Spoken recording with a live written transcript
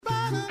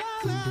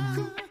You're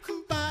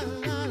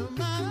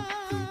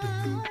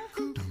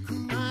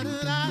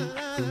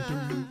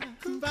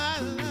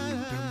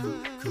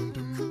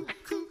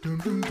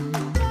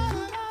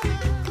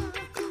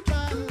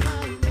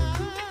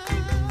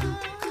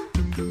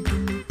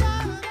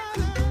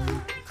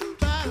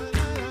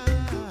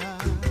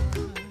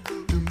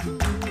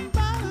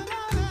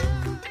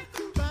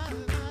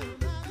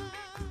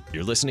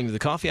listening to The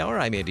Coffee Hour.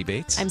 I'm Andy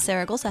Bates. I'm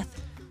Sarah Golseth.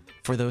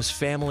 For those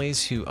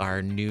families who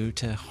are new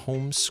to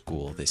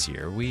homeschool this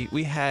year,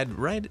 we had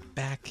right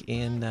back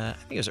in, I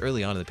think it was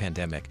early on in the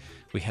pandemic,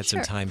 we had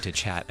some time to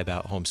chat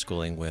about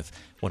homeschooling with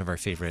one of our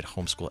favorite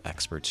homeschool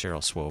experts,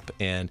 Cheryl Swope,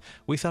 and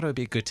we thought it would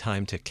be a good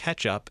time to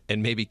catch up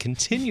and maybe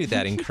continue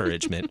that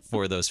encouragement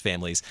for those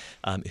families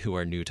who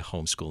are new to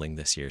homeschooling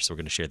this year. So we're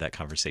going to share that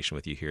conversation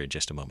with you here in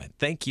just a moment.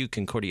 Thank you,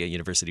 Concordia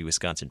University,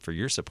 Wisconsin, for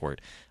your support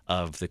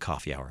of the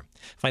Coffee Hour.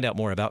 Find out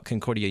more about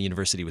Concordia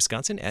University,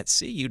 Wisconsin at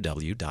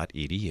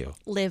cuw.edu.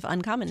 Live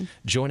uncommon.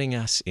 Joining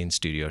us in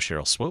studio,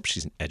 Cheryl Swope.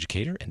 She's an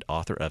educator and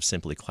author of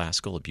Simply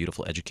Classical, A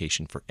Beautiful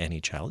Education for Any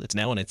Child. It's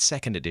now in its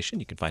second edition.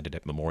 You can find it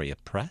at Memoria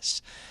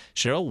Press.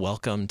 Cheryl,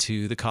 welcome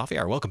to the Coffee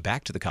Hour. Welcome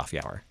back to the Coffee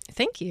Hour.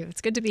 Thank you.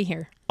 It's good to be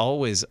here.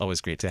 Always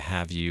great to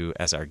have you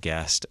as our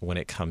guest when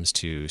it comes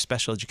to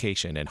special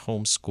education and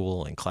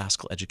homeschool and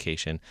classical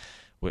education.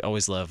 We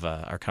always love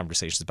our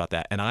conversations about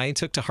that. And I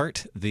took to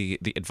heart the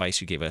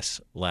advice you gave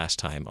us last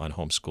time on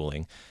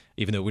homeschooling.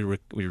 Even though we were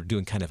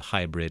doing kind of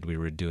hybrid, we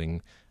were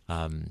doing,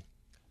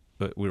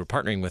 but we were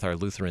partnering with our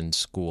Lutheran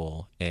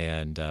school,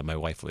 and my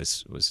wife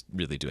was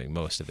really doing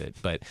most of it.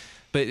 But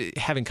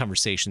having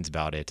conversations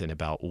about it and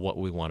about what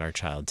we want our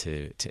child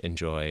to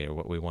enjoy,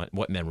 or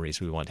what memories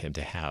we want him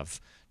to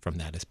have from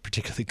that, is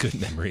particularly good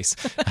memories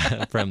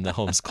from the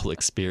homeschool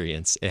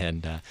experience.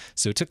 And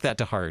so took that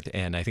to heart,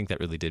 and I think that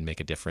really did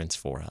make a difference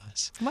for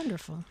us.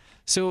 Wonderful.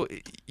 So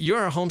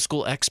you're a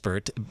homeschool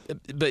expert,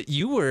 but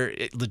you were,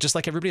 just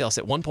like everybody else,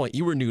 at one point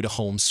you were new to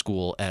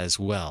homeschool as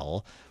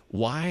well.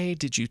 Why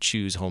did you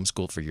choose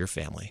homeschool for your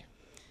family?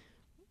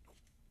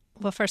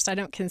 Well, first, I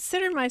don't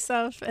consider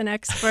myself an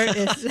expert.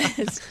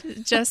 It's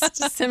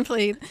just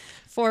simply,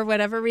 for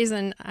whatever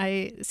reason,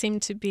 I seem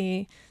to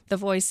be the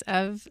voice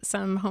of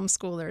some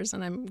homeschoolers,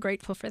 and I'm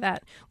grateful for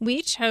that.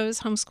 We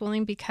chose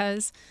homeschooling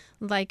because,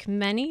 like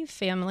many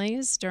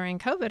families during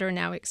COVID are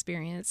now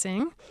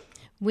experiencing,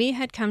 we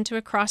had come to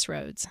a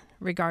crossroads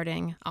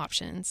regarding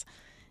options.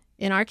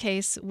 In our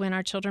case, when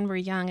our children were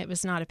young, it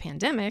was not a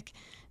pandemic,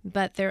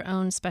 but their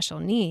own special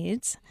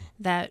needs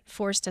that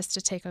forced us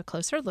to take a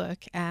closer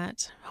look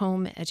at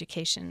home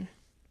education.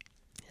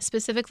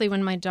 Specifically,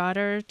 when my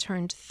daughter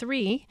turned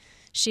 3,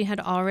 she had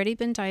already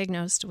been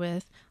diagnosed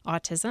with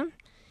autism,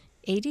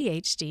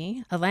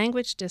 ADHD, a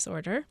language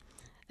disorder,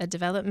 a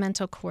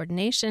developmental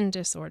coordination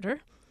disorder.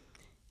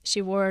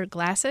 She wore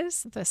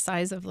glasses the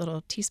size of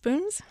little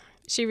teaspoons.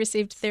 She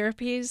received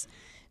therapies,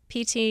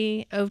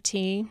 PT,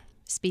 OT,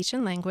 speech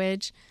and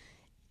language,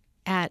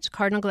 at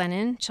Cardinal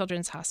Glennon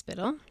Children's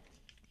Hospital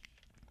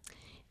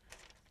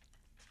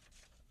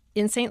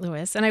in St.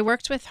 Louis, and I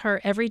worked with her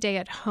every day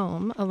at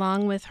home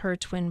along with her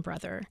twin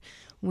brother.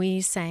 We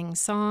sang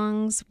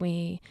songs,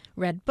 we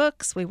read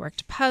books, we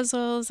worked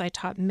puzzles, I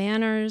taught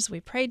manners,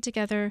 we prayed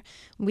together.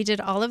 We did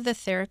all of the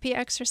therapy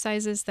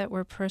exercises that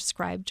were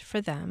prescribed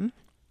for them.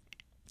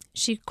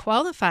 She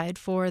qualified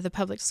for the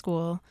public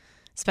school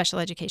special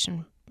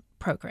education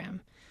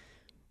program,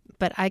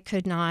 but I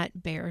could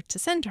not bear to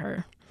send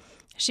her.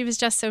 She was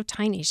just so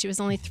tiny. She was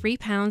only 3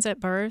 pounds at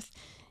birth.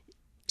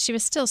 She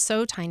was still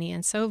so tiny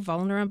and so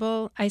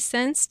vulnerable. I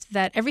sensed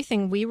that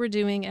everything we were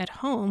doing at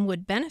home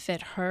would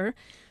benefit her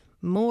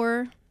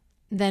more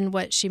than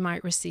what she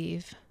might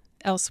receive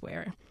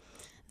elsewhere.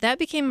 That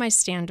became my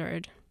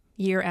standard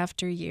year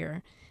after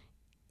year.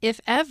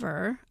 If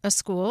ever a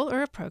school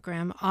or a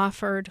program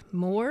offered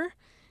more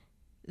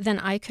than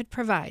I could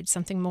provide,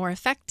 something more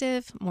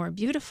effective, more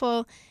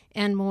beautiful,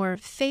 and more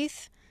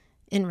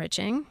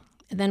faith-enriching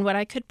than what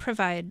I could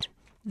provide,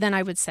 then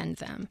I would send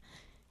them.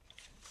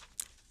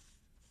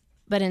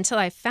 But until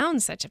I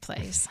found such a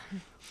place,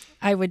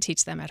 I would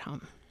teach them at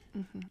home.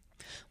 Mm-hmm.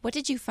 What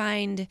did you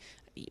find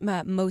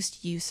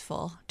most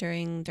useful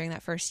during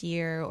that first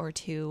year or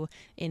two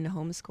in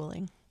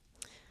homeschooling?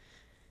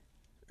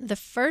 The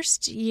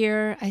first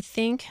year, I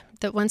think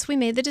that once we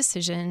made the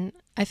decision,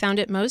 I found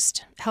it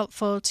most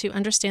helpful to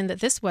understand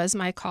that this was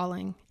my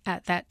calling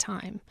at that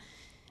time.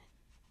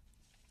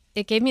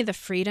 It gave me the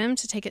freedom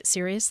to take it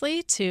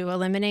seriously, to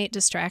eliminate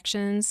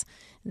distractions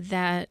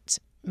that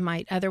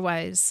might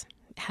otherwise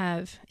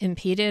have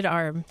impeded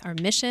our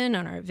mission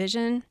and our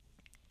vision.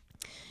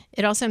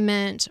 It also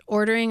meant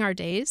ordering our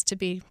days to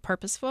be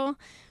purposeful.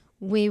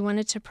 We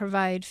wanted to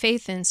provide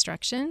faith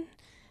instruction,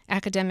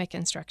 academic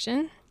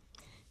instruction,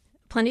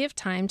 plenty of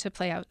time to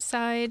play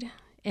outside,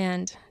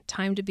 and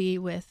time to be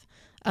with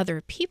other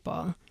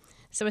people.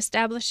 So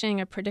establishing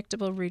a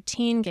predictable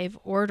routine gave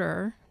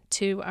order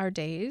to our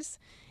days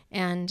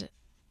and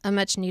a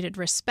much needed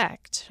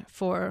respect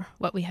for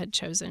what we had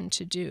chosen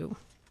to do.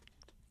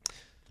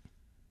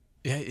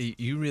 Yeah,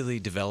 you really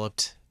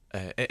developed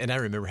and I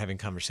remember having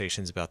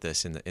conversations about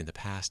this in the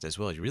past as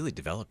well. You really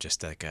developed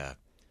just like a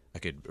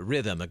good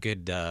rhythm, a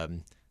good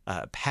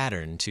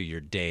pattern to your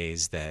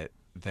days that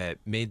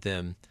made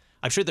them.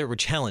 I'm sure there were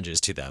challenges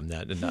to them.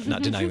 Not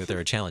denying that there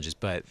are challenges,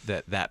 but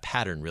that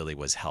pattern really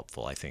was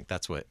helpful. I think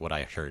that's what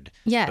I heard.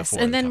 Yes,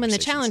 before and then when the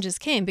conversations. challenges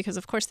came, because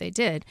of course they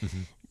did,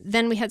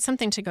 then we had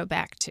something to go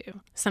back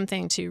to,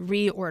 something to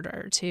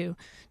reorder, to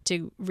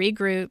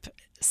regroup,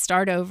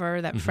 start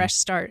over, that fresh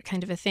start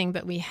kind of a thing.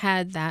 But we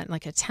had that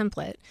like a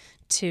template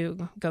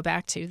to go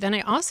back to. Then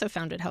I also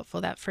found it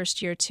helpful that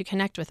first year to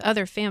connect with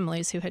other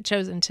families who had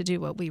chosen to do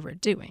what we were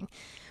doing.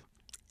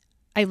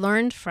 I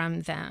learned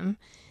from them.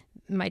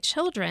 My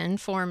children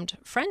formed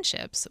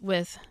friendships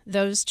with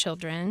those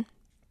children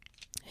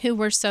who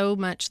were so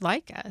much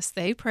like us.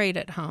 They prayed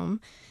at home.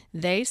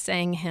 They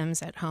sang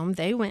hymns at home.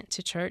 They went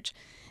to church.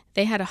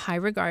 They had a high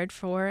regard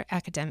for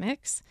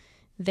academics.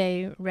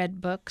 They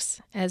read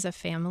books as a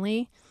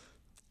family.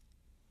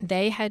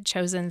 They had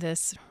chosen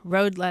this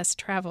road less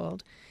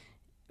traveled.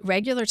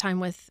 Regular time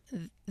with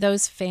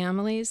those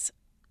families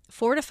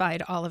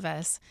fortified all of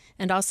us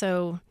and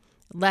also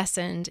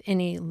lessened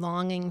any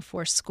longing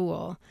for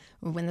school.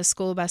 When the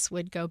school bus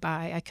would go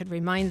by, I could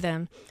remind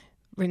them,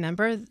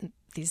 remember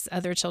these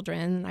other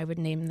children, I would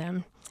name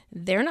them,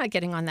 they're not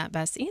getting on that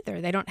bus either.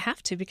 They don't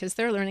have to because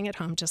they're learning at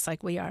home just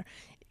like we are.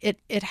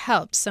 It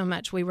helped so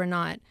much. We were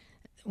not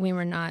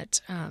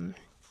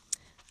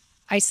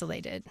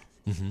isolated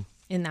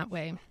in that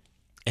way.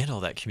 And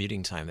all that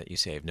commuting time that you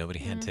saved. Nobody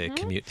had to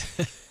commute.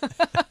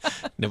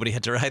 Nobody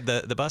had to ride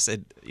the bus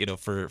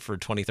for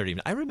 20, 30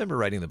 minutes. I remember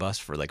riding the bus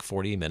for like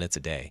 40 minutes a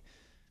day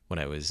when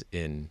I was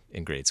in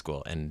grade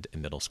school and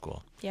in middle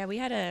school. Yeah, we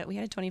had a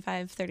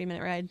 25,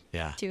 30-minute ride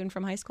to and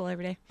from high school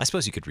every day. I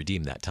suppose you could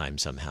redeem that time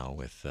somehow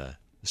with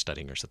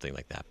studying or something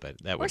like that, but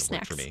that wouldn't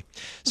work for me.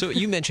 Snacks. So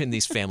you mentioned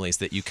these families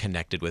that you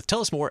connected with. Tell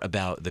us more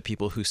about the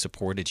people who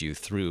supported you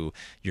through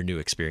your new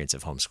experience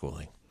of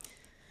homeschooling.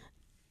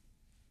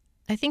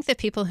 I think the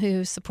people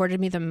who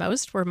supported me the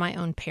most were my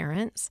own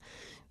parents.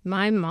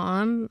 My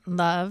mom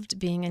loved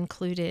being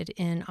included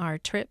in our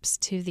trips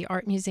to the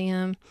art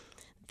museum,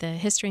 the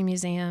history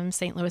museum.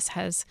 St. Louis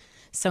has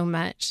so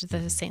much,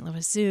 the St.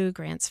 Louis Zoo,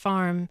 Grant's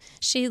Farm.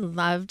 She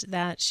loved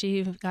that.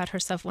 She got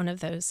herself one of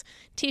those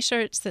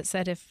T-shirts that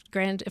said,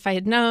 if I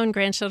had known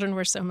grandchildren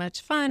were so much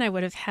fun, I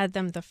would have had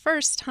them the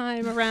first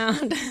time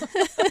around.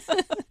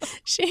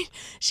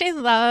 She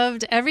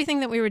loved everything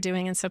that we were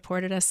doing and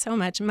supported us so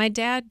much. My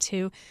dad,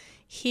 too,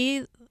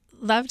 he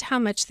loved how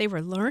much they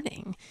were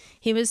learning.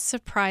 He was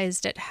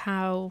surprised at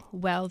how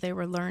well they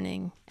were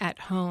learning at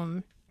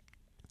home.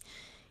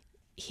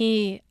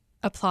 He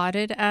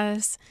applauded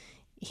us.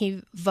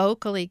 He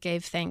vocally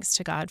gave thanks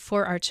to God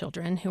for our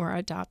children who are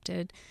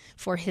adopted,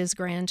 for his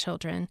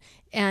grandchildren,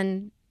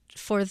 and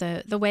for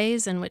the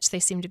ways in which they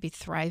seem to be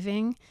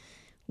thriving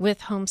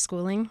with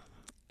homeschooling.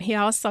 He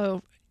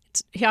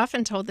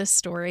often told this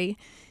story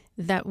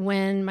that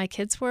when my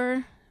kids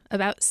were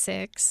about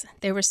 6,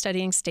 they were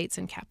studying states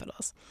and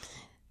capitals.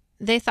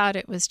 They thought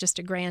it was just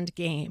a grand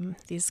game,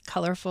 these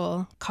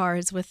colorful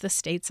cards with the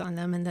states on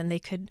them, and then they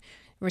could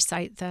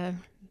recite the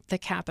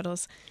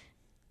capitals.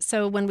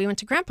 So when we went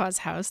to Grandpa's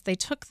house, they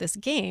took this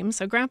game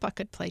so Grandpa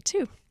could play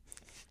too.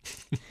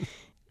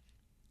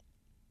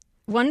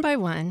 One by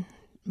one,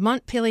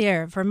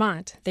 Montpelier,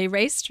 Vermont, they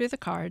raced through the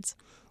cards.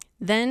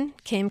 Then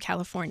came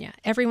California.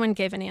 Everyone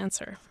gave an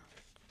answer.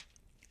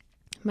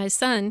 My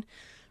son,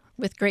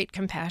 with great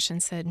compassion,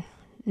 said,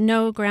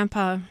 "No,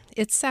 Grandpa,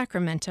 it's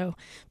Sacramento,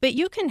 but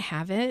you can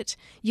have it.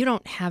 You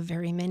don't have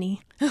very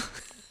many."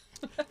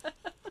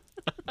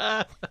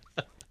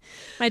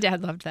 My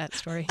dad loved that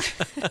story.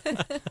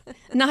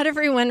 Not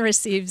everyone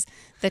receives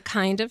the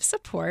kind of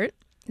support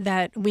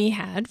that we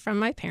had from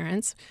my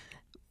parents,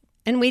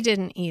 and we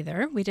didn't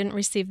either. We didn't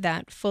receive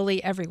that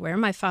fully everywhere.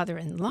 My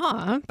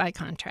father-in-law, by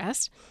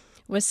contrast,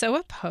 was so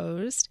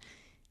opposed.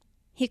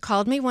 He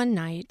called me one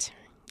night,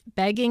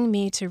 begging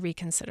me to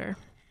reconsider.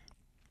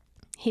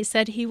 He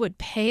said he would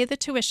pay the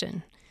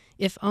tuition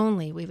if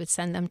only we would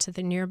send them to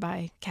the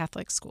nearby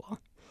Catholic school.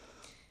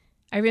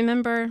 I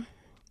remember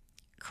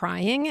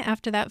crying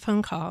after that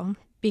phone call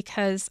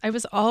because I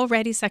was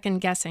already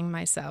second-guessing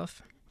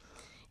myself,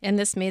 and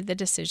this made the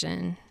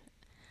decision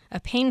a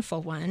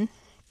painful one.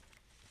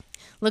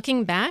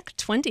 Looking back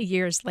 20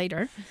 years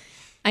later,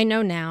 I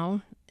know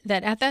now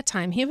that at that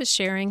time he was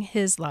sharing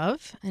his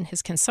love and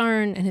his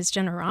concern and his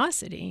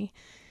generosity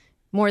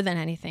more than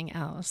anything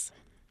else.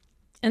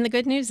 And the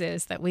good news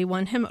is that we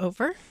won him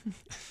over.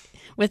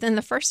 Within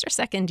the first or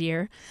second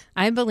year,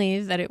 I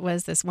believe that it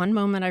was this one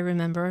moment I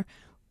remember.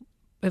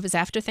 It was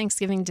after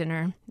Thanksgiving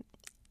dinner.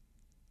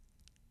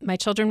 My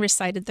children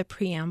recited the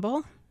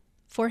preamble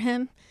for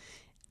him,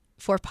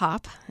 for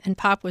Pop, and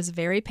Pop was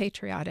very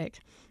patriotic.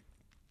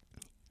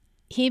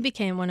 He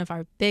became one of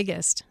our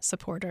biggest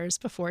supporters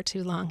before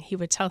too long. He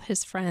would tell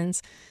his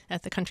friends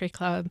at the country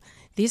club,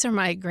 "These are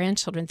my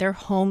grandchildren. They're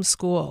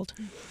homeschooled,"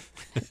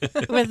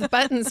 with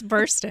buttons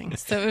bursting.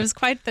 So it was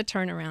quite the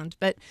turnaround.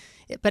 But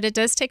it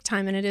does take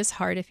time, and it is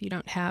hard if you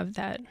don't have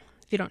that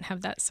you don't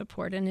have that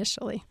support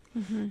initially.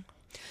 Mm-hmm.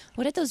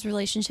 What did those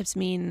relationships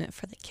mean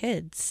for the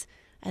kids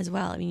as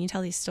well? I mean, you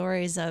tell these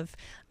stories of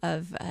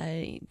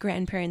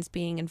grandparents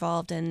being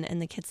involved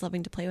and the kids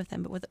loving to play with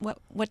them, but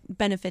what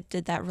benefit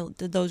did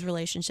did those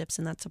relationships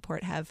and that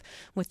support have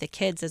with the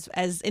kids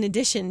as in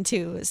addition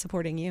to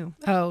supporting you?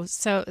 Oh,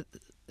 so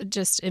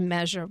just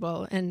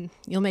immeasurable, and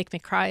you'll make me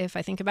cry if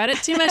I think about it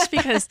too much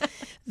because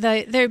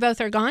they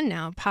both are gone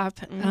now. Pop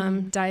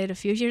died a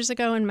few years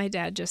ago, and my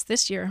dad just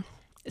this year.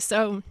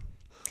 So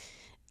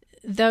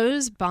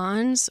those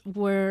bonds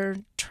were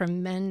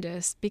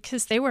tremendous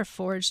because they were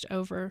forged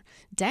over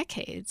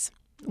decades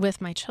with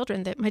my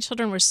children. That my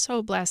children were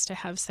so blessed to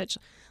have such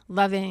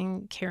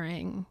loving,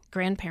 caring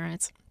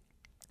grandparents.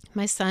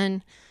 My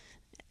son,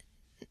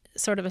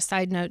 sort of a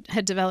side note,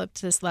 had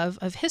developed this love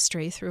of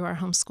history through our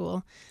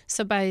homeschool.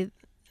 So by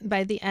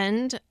the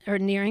end, or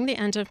nearing the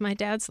end of my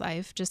dad's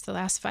life, just the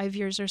last 5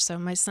 years or so,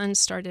 my son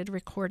started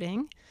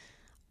recording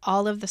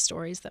all of the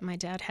stories that my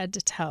dad had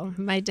to tell.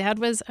 My dad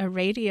was a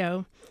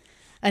radio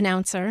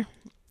announcer.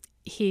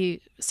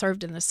 He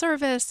served in the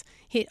service.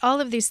 All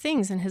of these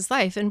things in his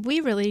life, and we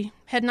really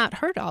had not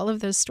heard all of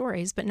those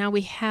stories, but now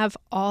we have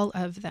all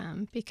of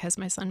them because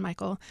my son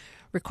Michael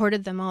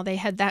recorded them all. They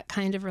had that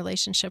kind of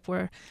relationship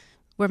where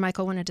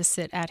Michael wanted to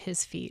sit at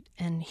his feet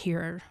and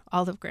hear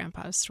all of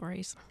Grandpa's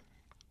stories.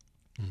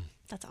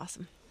 That's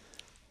awesome.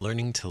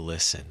 Learning to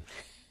listen.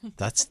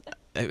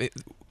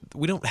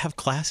 We don't have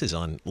classes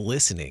on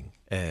listening,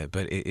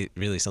 but it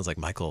really sounds like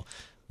Michael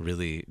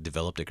really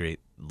developed a great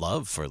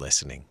love for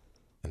listening,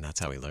 and that's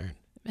how he learned.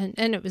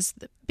 And it was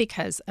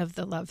because of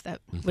the love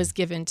that was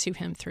given to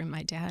him through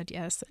my dad,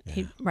 yes. Yeah.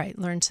 He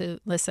learned to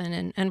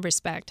listen and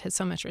respect, had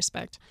so much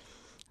respect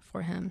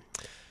for him.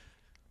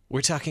 We're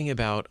talking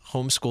about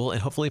homeschool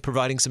and hopefully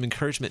providing some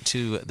encouragement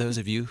to those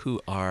of you who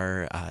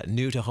are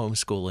new to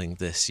homeschooling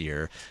this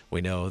year.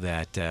 We know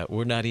that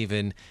we're not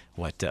even,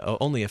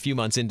 only a few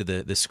months into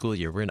the school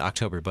year. We're in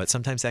October, but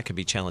sometimes that can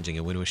be challenging.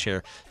 And we want to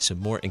share some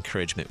more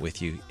encouragement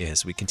with you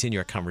as we continue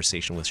our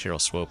conversation with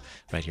Cheryl Swope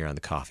right here on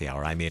the Coffee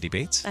Hour. I'm Andy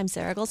Bates. I'm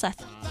Sarah Golseth.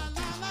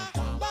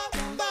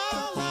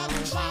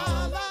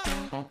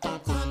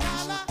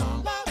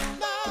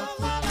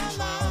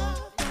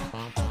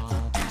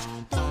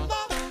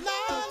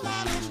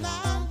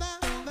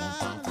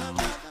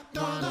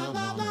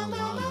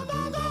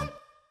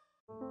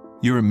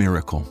 You're a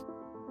miracle.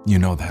 You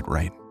know that,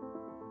 right?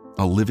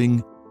 A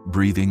living,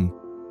 breathing,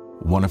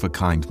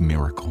 one-of-a-kind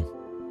miracle.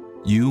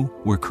 You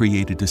were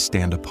created to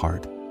stand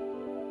apart,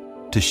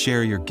 to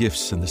share your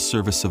gifts in the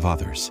service of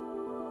others,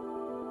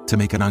 to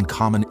make an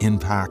uncommon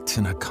impact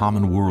in a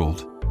common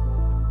world.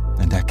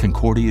 And at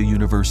Concordia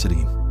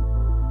University,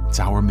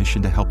 it's our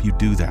mission to help you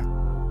do that,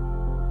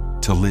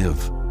 to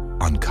live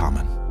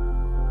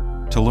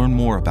uncommon. To learn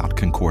more about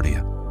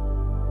Concordia,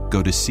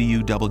 go to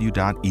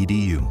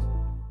cuw.edu.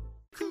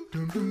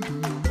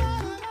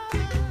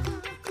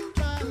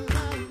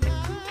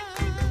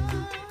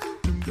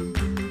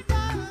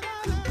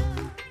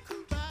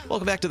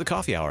 Welcome back to the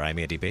Coffee Hour. I'm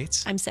Andy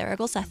Bates. I'm Sarah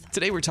Golseth.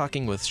 Today we're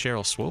talking with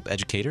Cheryl Swope,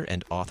 educator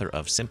and author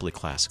of Simply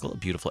Classical, A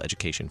Beautiful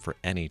Education for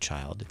Any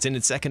Child. It's in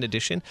its second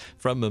edition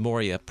from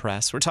Memoria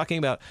Press. We're talking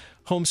about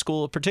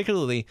homeschool,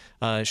 particularly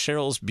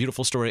Cheryl's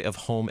beautiful story of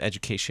home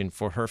education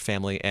for her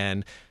family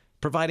and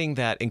providing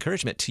that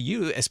encouragement to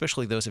you,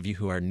 especially those of you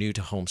who are new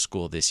to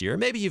homeschool this year.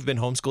 Maybe you've been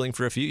homeschooling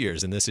for a few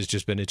years and this has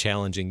just been a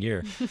challenging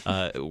year.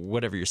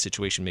 Whatever your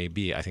situation may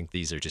be, I think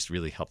these are just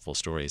really helpful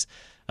stories.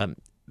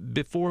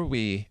 Before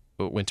we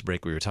went to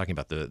break, we were talking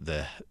about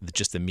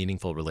the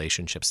meaningful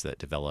relationships that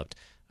developed,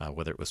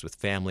 whether it was with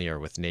family or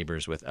with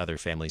neighbors, with other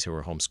families who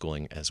were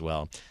homeschooling as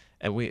well.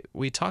 And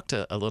we talked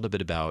a little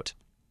bit about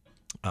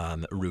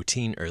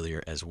routine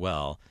earlier as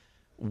well.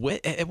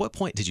 At what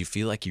point did you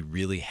feel like you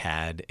really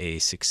had a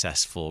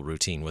successful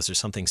routine? Was there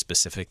something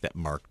specific that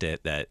marked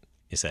it, that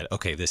you said,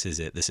 okay, this is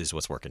it, this is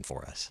what's working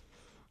for us?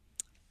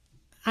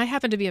 I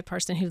happen to be a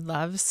person who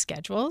loves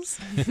schedules.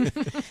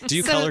 Do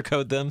you color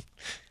code them?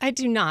 I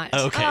do not.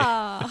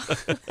 Okay.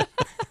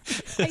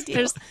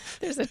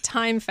 There's a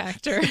time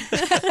factor,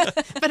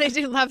 but I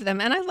do love them.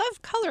 And I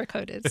love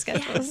color-coded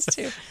schedules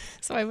too.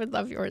 So I would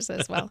love yours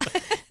as well.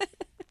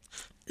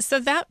 So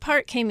that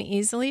part came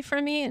easily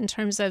for me in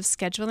terms of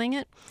scheduling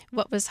it.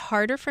 What was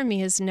harder for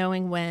me is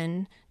knowing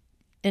when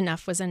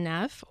enough was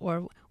enough,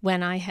 or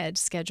when I had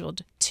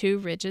scheduled too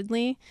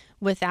rigidly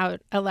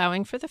without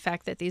allowing for the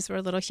fact that these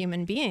were little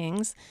human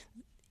beings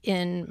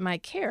in my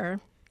care.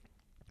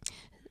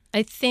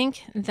 I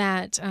think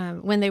that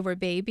when they were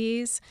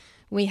babies,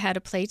 we had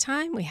a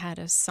playtime, we had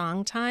a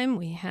song time,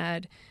 we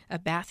had a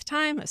bath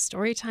time, a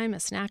story time, a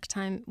snack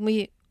time.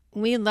 We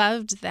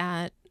loved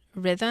that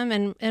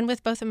rhythm, and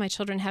with both of my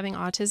children having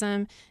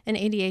autism and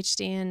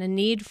ADHD and a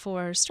need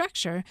for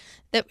structure,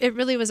 that it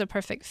really was a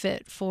perfect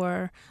fit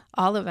for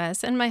all of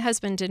us. And my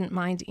husband didn't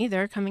mind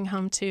either, coming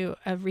home to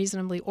a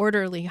reasonably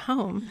orderly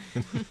home.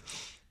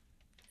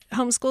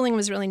 Homeschooling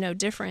was really no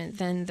different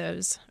than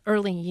those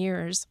early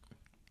years.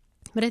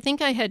 But I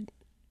think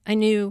I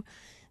knew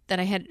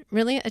that I had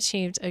really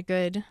achieved a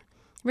good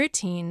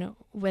routine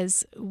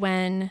was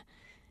when,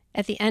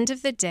 at the end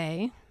of the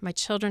day, my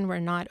children were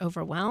not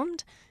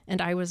overwhelmed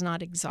and I was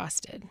not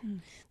exhausted.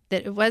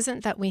 That it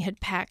wasn't that we had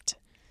packed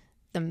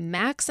the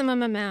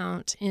maximum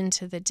amount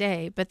into the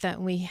day, but that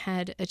we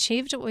had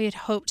achieved what we had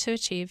hoped to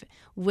achieve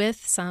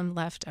with some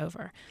left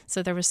over.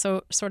 So there was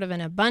sort of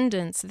an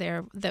abundance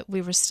there that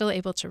we were still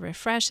able to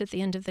refresh at the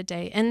end of the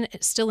day and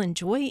still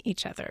enjoy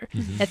each other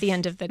at the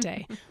end of the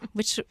day,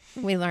 which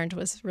we learned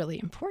was really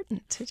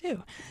important to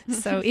do.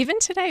 So even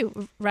today,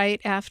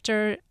 right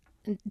after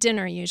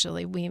dinner,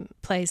 usually we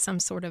play some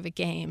sort of a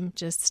game,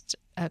 just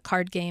a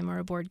card game or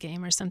a board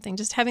game or something,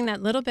 just having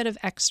that little bit of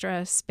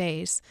extra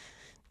space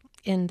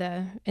in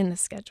the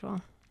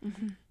schedule.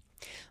 Mm-hmm.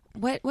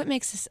 What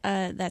makes this,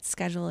 that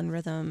schedule and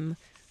rhythm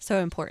so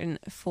important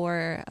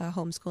for a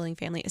homeschooling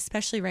family,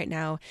 especially right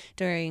now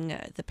during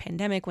the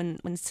pandemic, when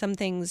some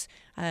things,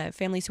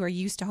 families who are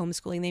used to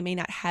homeschooling, they may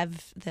not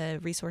have the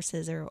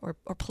resources or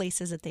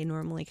places that they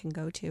normally can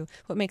go to?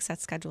 What makes that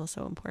schedule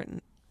so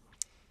important?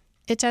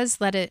 It does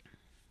let it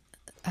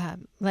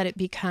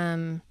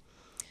become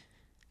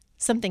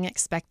something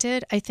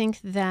expected. I think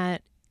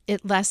that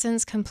it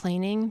lessens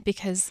complaining,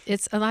 because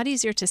it's a lot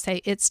easier to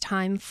say it's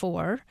time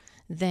for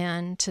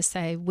than to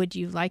say, would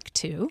you like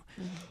to?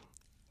 Mm-hmm.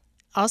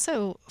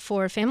 Also,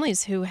 for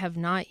families who have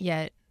not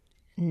yet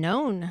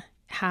known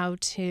how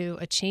to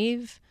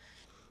achieve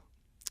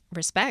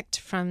respect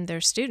from their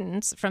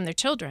students, from their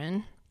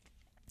children,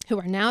 who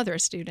are now their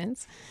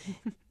students,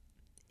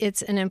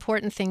 it's an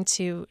important thing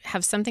to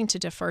have something to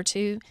defer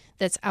to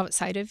that's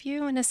outside of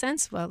you, in a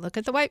sense. Well, look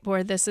at the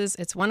whiteboard.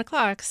 It's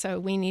 1:00, so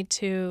we need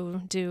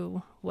to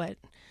do what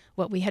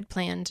we had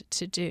planned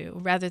to do,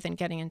 rather than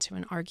getting into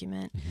an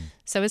argument. Mm-hmm.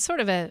 So it's sort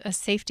of a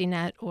safety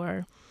net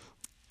or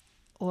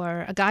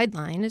a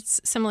guideline. It's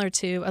similar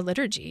to a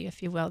liturgy,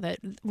 if you will, that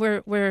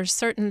we're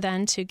certain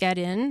then to get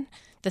in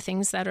the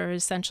things that are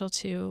essential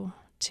to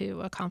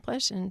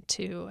accomplish and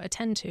to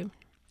attend to.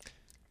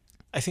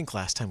 I think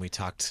last time we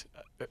talked,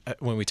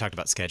 when we talked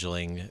about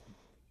scheduling,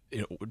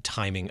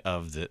 timing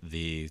of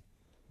the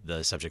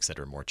subjects that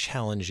are more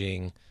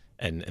challenging,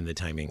 and the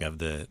timing of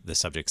the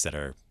subjects that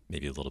are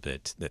maybe a little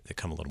bit, that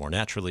come a little more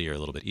naturally or a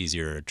little bit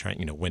easier,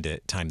 trying, when to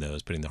time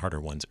those, putting the harder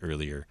ones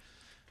earlier,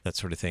 that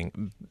sort of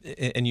thing.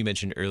 And you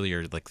mentioned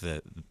earlier, like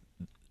the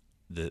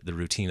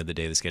routine of the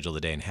day, the schedule of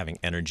the day, and having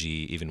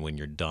energy even when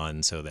you're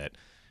done, so that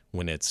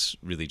when it's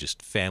really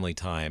just family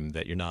time,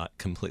 that you're not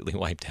completely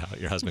wiped out.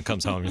 Your husband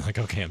comes home, you're like,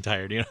 okay, I'm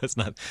tired. It's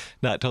not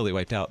totally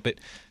wiped out. But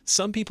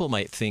some people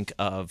might think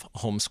of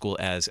homeschool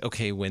as,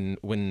 okay,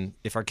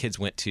 if our kids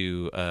went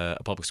to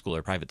a public school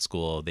or private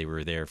school, they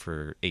were there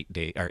for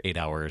 8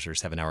 hours or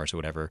 7 hours or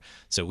whatever.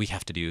 So we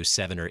have to do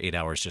 7 or 8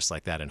 hours just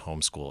like that in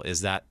homeschool. Is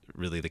that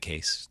really the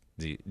case?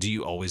 Do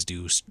you always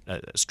do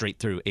straight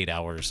through 8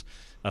 hours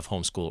of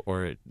homeschool,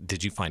 or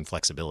did you find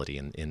flexibility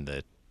in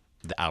the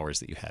hours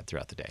that you had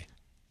throughout the day?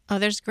 Oh,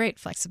 there's great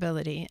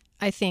flexibility.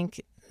 I think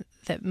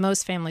that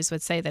most families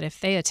would say that if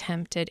they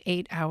attempted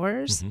 8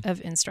 hours of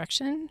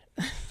instruction,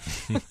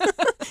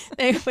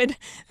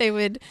 they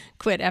would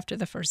quit after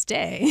the first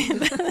day.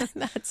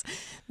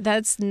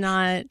 That's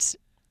not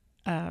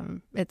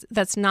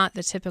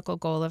the typical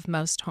goal of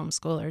most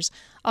homeschoolers.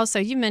 Also,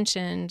 you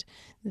mentioned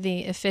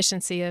the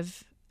efficiency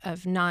of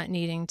not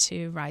needing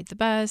to ride the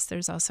bus.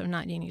 There's also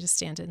not needing to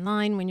stand in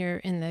line when you're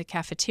in the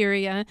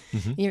cafeteria.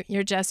 Mm-hmm.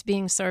 You're just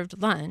being served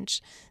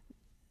lunch.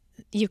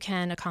 You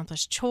can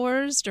accomplish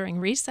chores during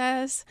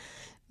recess.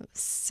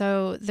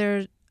 So there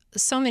are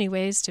so many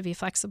ways to be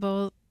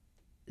flexible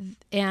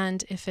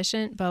and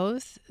efficient,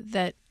 both,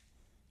 that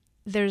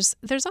there's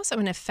also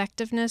an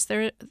effectiveness.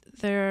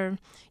 You're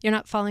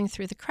not falling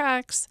through the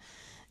cracks.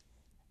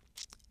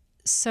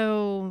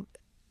 So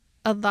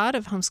a lot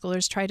of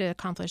homeschoolers try to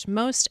accomplish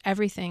most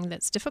everything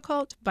that's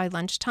difficult by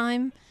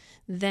lunchtime.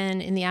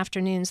 Then in the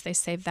afternoons, they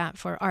save that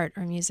for art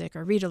or music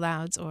or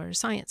read-alouds or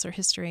science or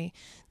history,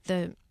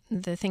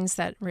 the things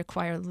that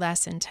require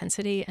less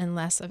intensity and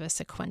less of a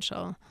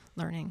sequential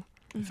learning.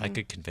 If I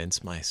could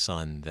convince my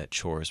son that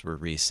chores were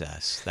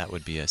recess, that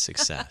would be a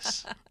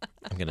success.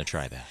 I'm going to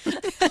try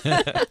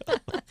that.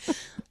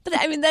 But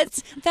I mean,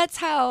 that's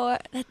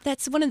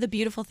one of the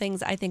beautiful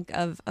things, I think,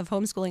 of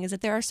homeschooling, is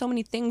that there are so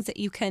many things that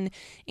you can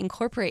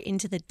incorporate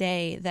into the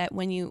day, that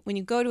when you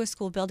go to a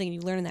school building and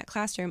you learn in that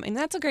classroom, and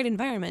that's a great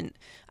environment,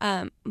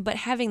 but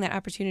having that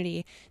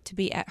opportunity to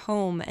be at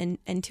home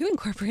and to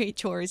incorporate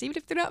chores, even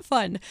if they're not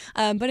fun,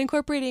 but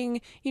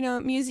incorporating,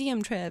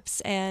 museum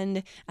trips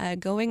and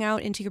going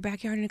out into your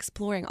backyard and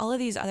exploring, all of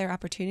these other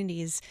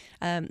opportunities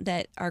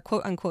that are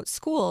quote unquote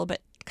school,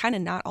 but kind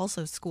of not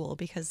also school,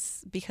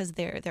 because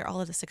they're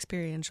all of this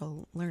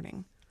experiential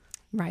learning.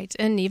 Right.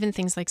 And even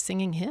things like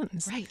singing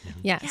hymns. Right.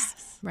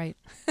 Yes. Right.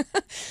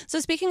 So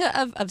speaking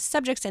of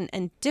subjects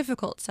and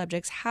difficult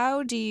subjects,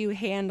 how do you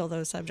handle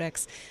those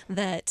subjects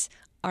that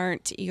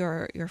aren't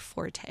your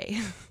forte?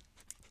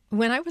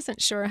 When I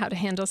wasn't sure how to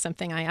handle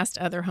something, I asked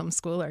other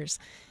homeschoolers.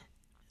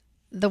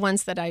 The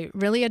ones that I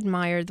really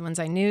admired, the ones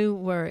I knew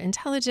were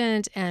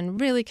intelligent and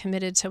really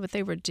committed to what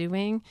they were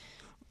doing.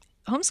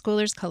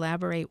 homeschoolers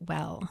collaborate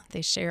well.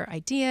 They share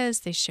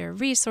ideas, they share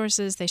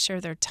resources, they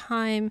share their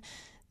time.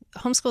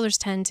 Homeschoolers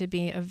tend to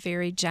be a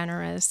very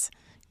generous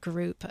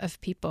group of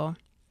people.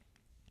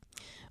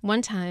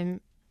 One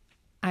time,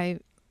 I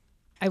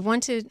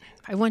wanted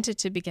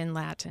to begin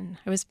Latin.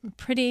 I was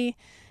pretty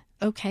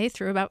okay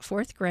through about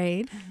fourth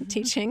grade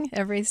teaching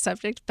every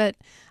subject, but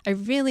I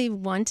really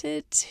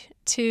wanted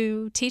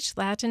to teach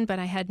Latin, but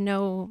I had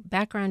no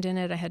background in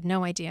it. I had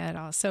no idea at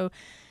all. So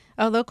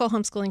a local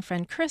homeschooling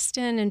friend,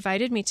 Kristen,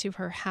 invited me to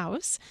her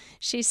house.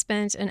 She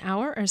spent an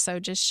hour or so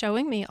just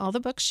showing me all the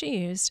books she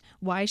used,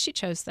 why she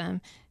chose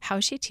them, how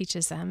she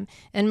teaches them.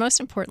 And most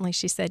importantly,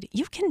 she said,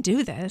 "You can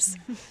do this.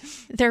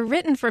 They're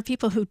written for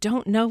people who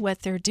don't know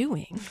what they're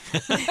doing."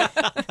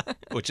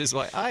 Which is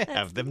why I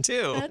have them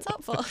too. That's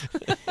helpful.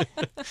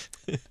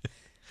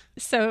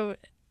 So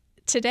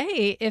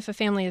today, if a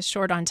family is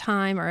short on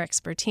time or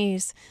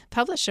expertise,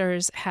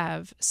 publishers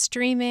have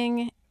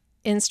streaming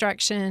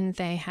instruction,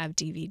 they have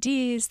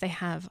DVDs, they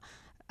have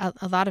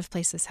a lot of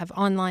places have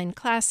online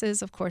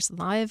classes, of course,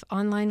 live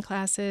online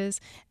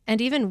classes,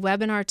 and even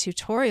webinar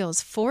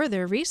tutorials for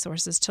their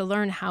resources to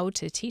learn how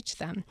to teach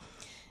them.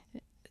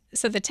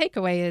 So the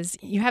takeaway is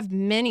you have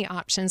many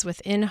options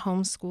within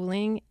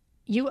homeschooling.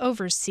 You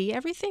oversee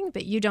everything,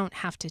 but you don't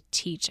have to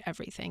teach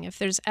everything. If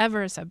there's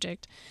ever a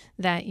subject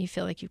that you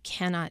feel like you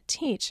cannot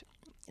teach,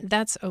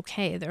 that's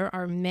okay. There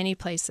are many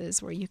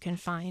places where you can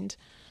find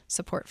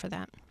support for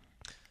that.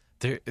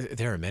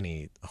 There are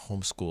many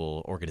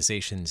homeschool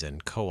organizations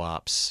and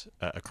co-ops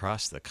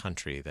across the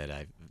country that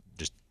I've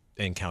just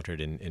encountered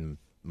in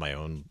my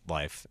own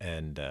life,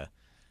 and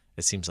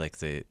it seems like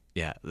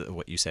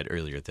what you said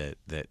earlier,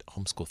 that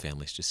homeschool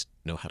families just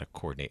know how to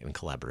coordinate and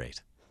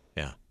collaborate.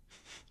 Yeah.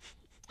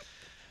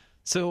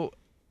 So,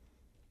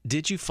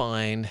 did you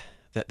find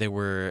that there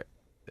were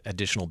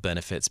additional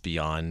benefits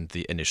beyond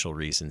the initial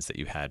reasons that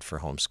you had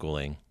for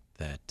homeschooling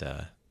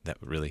that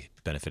really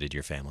benefited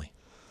your family?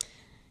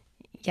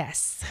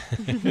 Yes.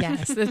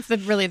 Yes. That's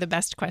really the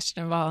best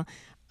question of all.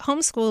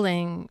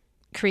 Homeschooling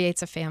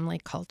creates a family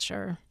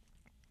culture.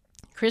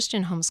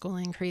 Christian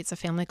homeschooling creates a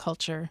family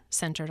culture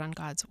centered on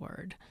God's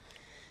Word.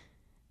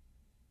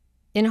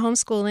 In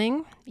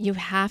homeschooling, you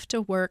have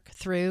to work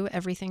through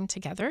everything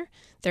together.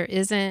 There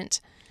isn't,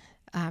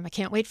 I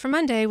can't wait for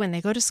Monday when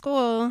they go to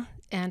school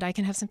and I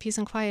can have some peace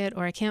and quiet,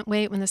 or I can't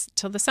wait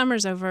till the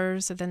summer's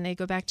over so then they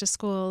go back to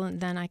school and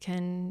then I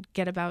can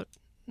get about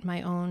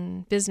my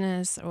own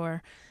business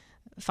or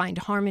find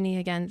harmony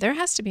again. There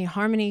has to be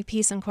harmony,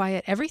 peace and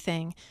quiet,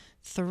 everything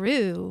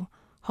through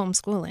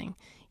homeschooling.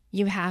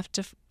 You have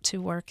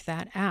to work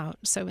that out.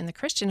 So in the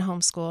Christian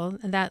homeschool,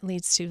 that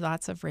leads to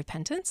lots of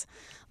repentance,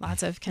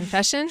 lots of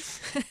confession,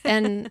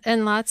 and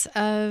lots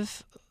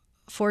of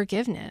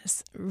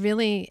forgiveness.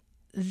 Really,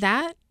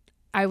 that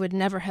I would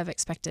never have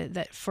expected,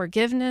 that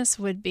forgiveness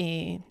would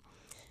be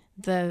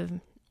the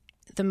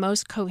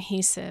most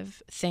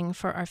cohesive thing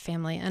for our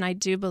family. And I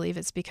do believe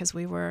it's because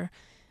we were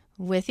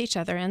with each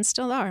other, and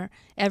still are,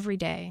 every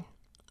day,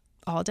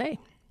 all day.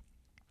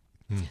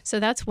 So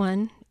that's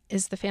one,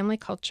 is the family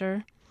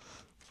culture.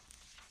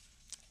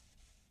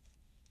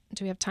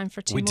 Do we have time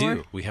for two more? We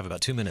do. We have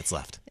about 2 minutes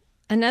left.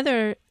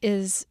 Another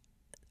is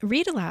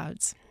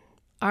read-alouds.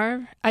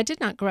 I did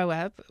not grow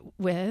up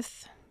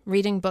with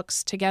reading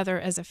books together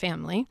as a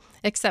family,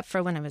 except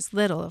for when I was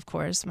little, of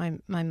course. My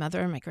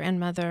mother, my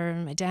grandmother,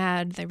 my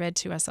dad, they read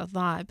to us a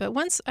lot. But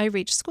once I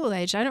reached school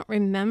age, I don't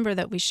remember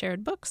that we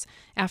shared books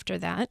after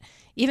that,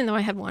 even though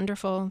I had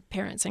wonderful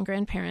parents and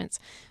grandparents.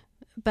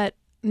 But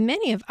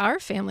many of our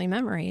family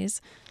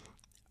memories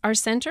are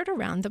centered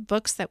around the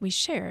books that we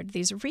shared,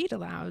 these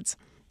read-alouds.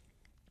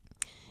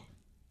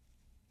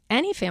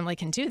 Any family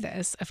can do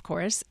this, of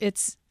course.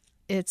 It's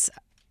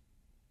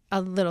a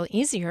little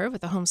easier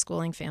with a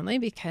homeschooling family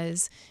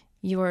because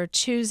you're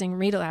choosing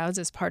read-alouds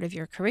as part of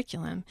your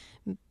curriculum.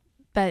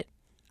 But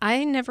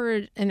I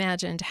never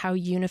imagined how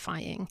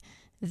unifying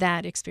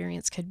that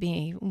experience could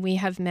be. We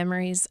have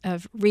memories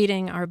of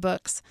reading our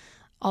books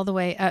all the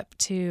way up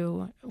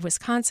to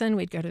Wisconsin.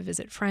 We'd go to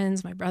visit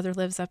friends. My brother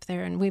lives up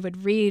there, and we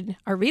would read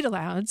our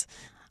read-alouds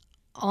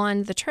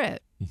on the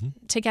trip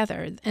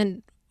together.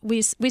 And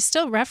we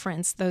still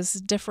reference those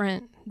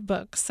different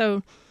books.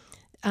 So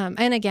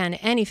and again,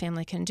 any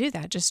family can do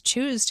that. Just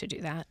choose to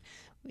do that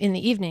in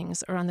the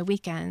evenings or on the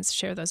weekends.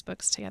 Share those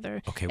books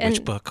together. Okay,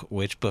 which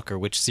book or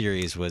which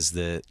series was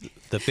the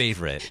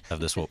favorite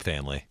of the Swope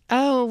family?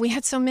 Oh, we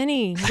had so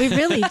many. We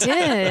really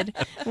did.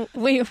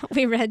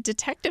 We read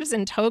Detectives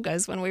in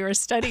Togas when we were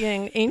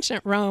studying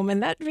ancient Rome,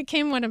 and that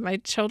became one of my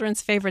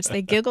children's favorites.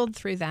 They giggled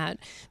through that.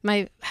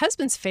 My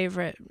husband's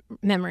favorite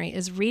memory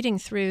is reading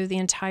through the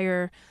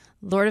entire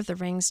Lord of the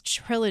Rings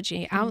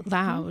trilogy out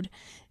loud.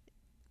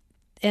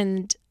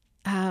 And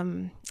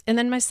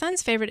then my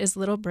son's favorite is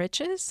Little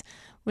Britches,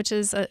 which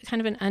is a kind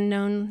of an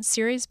unknown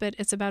series, but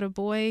it's about a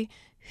boy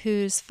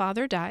whose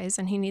father dies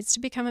and he needs to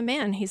become a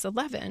man. He's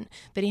 11,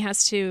 but he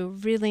has to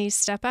really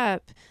step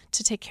up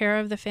to take care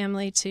of the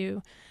family,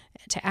 to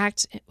to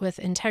act with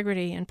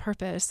integrity and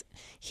purpose.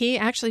 He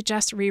actually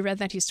just reread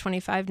that. He's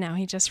 25 now.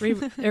 He just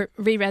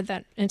reread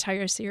that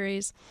entire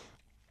series.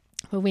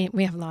 Well,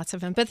 we have lots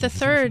of them. But the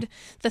third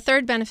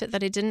benefit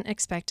that I didn't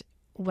expect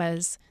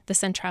was the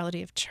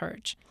centrality of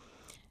church,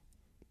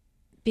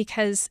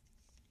 because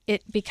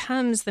it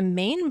becomes the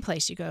main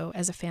place you go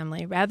as a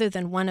family rather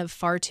than one of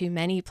far too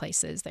many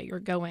places that you're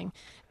going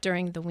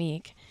during the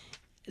week.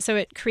 So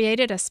it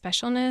created a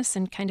specialness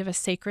and kind of a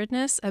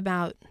sacredness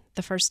about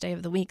the first day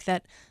of the week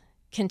that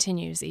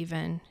continues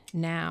even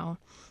now.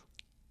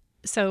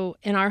 So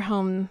in our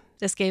home,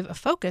 this gave a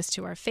focus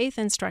to our faith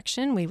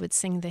instruction. We would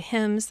sing the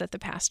hymns that the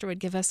pastor would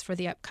give us for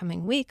the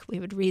upcoming week. We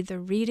would read the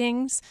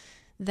readings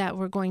that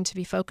we're going to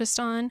be focused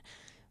on.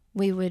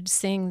 We would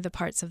sing the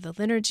parts of the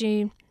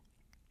liturgy.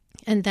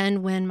 And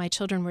then when my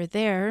children were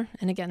there,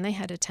 and again, they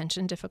had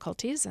attention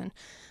difficulties and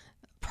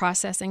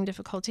processing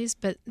difficulties,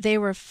 but they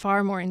were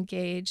far more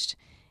engaged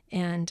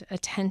and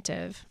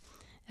attentive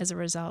as a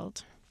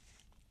result.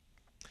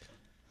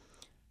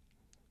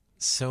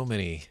 So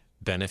many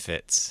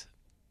benefits,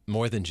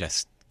 more than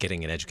just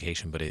getting an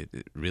education, but it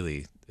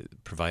really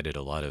provided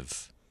a lot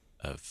of,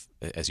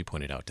 as you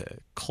pointed out,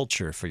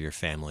 culture for your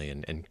family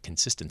and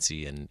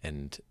consistency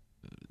and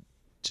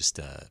just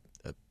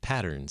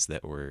patterns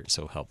that were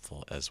so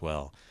helpful as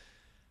well.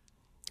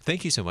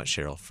 Thank you so much,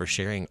 Cheryl, for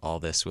sharing all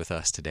this with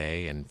us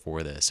today and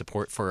for the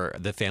support for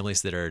the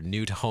families that are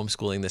new to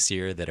homeschooling this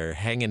year, that are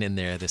hanging in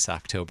there this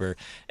October.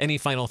 Any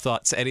final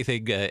thoughts,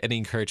 anything, any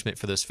encouragement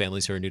for those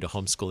families who are new to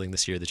homeschooling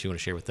this year that you want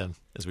to share with them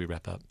as we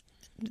wrap up?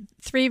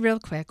 3 real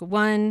quick.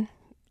 1,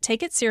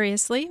 take it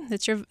seriously.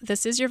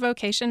 This is your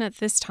vocation at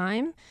this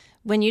time.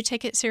 When you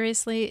take it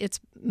seriously, it's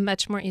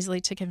much more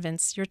easily to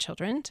convince your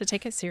children to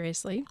take it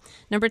seriously.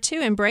 Number 2,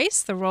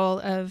 embrace the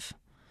role of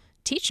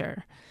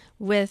teacher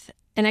with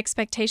an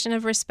expectation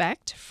of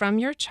respect from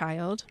your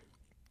child.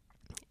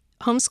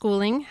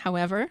 Homeschooling,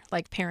 however,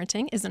 like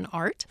parenting, is an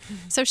art.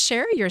 So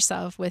share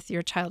yourself with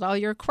your child, all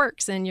your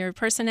quirks and your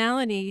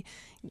personality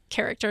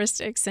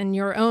characteristics and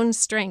your own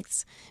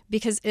strengths,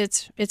 because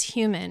it's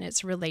human,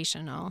 it's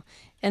relational.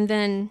 And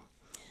then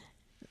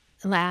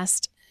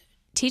last,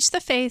 teach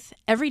the faith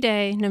every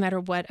day, no matter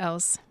what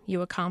else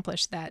you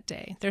accomplish that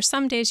day. There's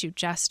some days you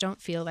just don't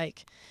feel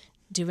like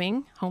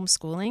doing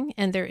homeschooling,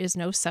 and there is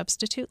no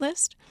substitute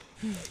list.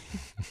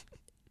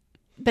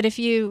 But if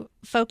you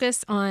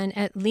focus on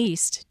at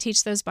least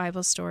teach those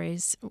Bible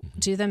stories,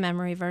 do the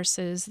memory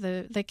verses,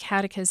 the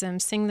catechism,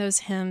 sing those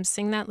hymns,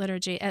 sing that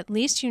liturgy, at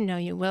least you know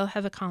you will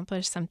have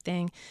accomplished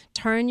something.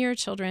 Turn your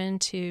children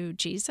to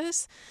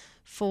Jesus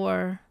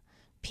for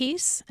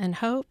peace and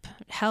hope,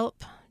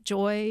 help,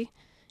 joy,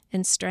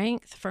 and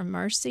strength, for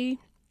mercy,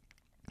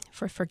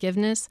 for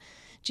forgiveness.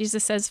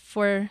 Jesus says,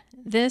 "For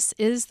this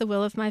is the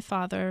will of my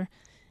Father,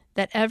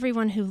 that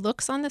everyone who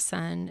looks on the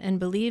Son and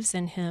believes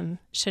in him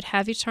should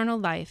have eternal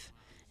life,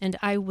 and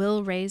I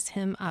will raise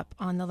him up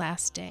on the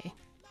last day."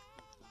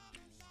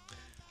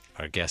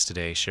 Our guest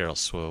today, Cheryl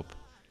Swope,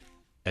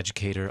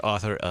 educator,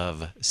 author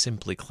of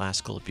Simply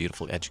Classical, A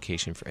Beautiful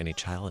Education for Any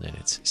Child, in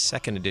its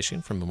 2nd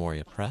edition from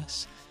Memoria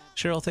Press.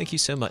 Cheryl, thank you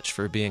so much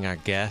for being our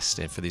guest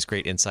and for these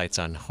great insights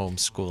on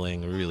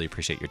homeschooling. We really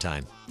appreciate your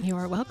time. You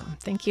are welcome.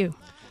 Thank you.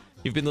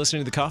 You've been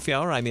listening to The Coffee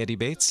Hour. I'm Andy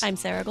Bates. I'm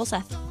Sarah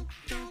Golseth.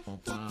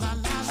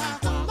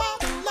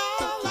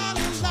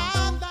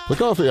 The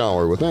Coffee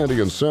Hour with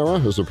Andy and Sarah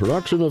is a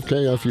production of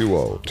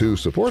KFUO. To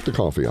support the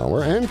Coffee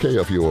Hour and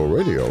KFUO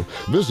Radio,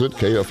 visit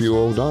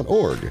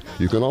KFUO.org.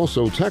 You can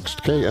also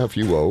text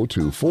KFUO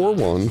to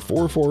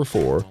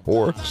 41444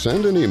 or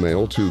send an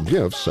email to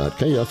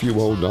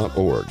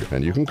gifts@kfuo.org.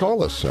 And you can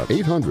call us at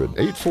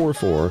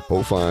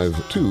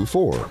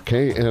 800-844-0524.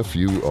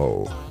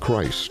 KFUO.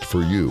 Christ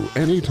for you,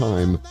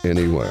 anytime,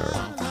 anywhere.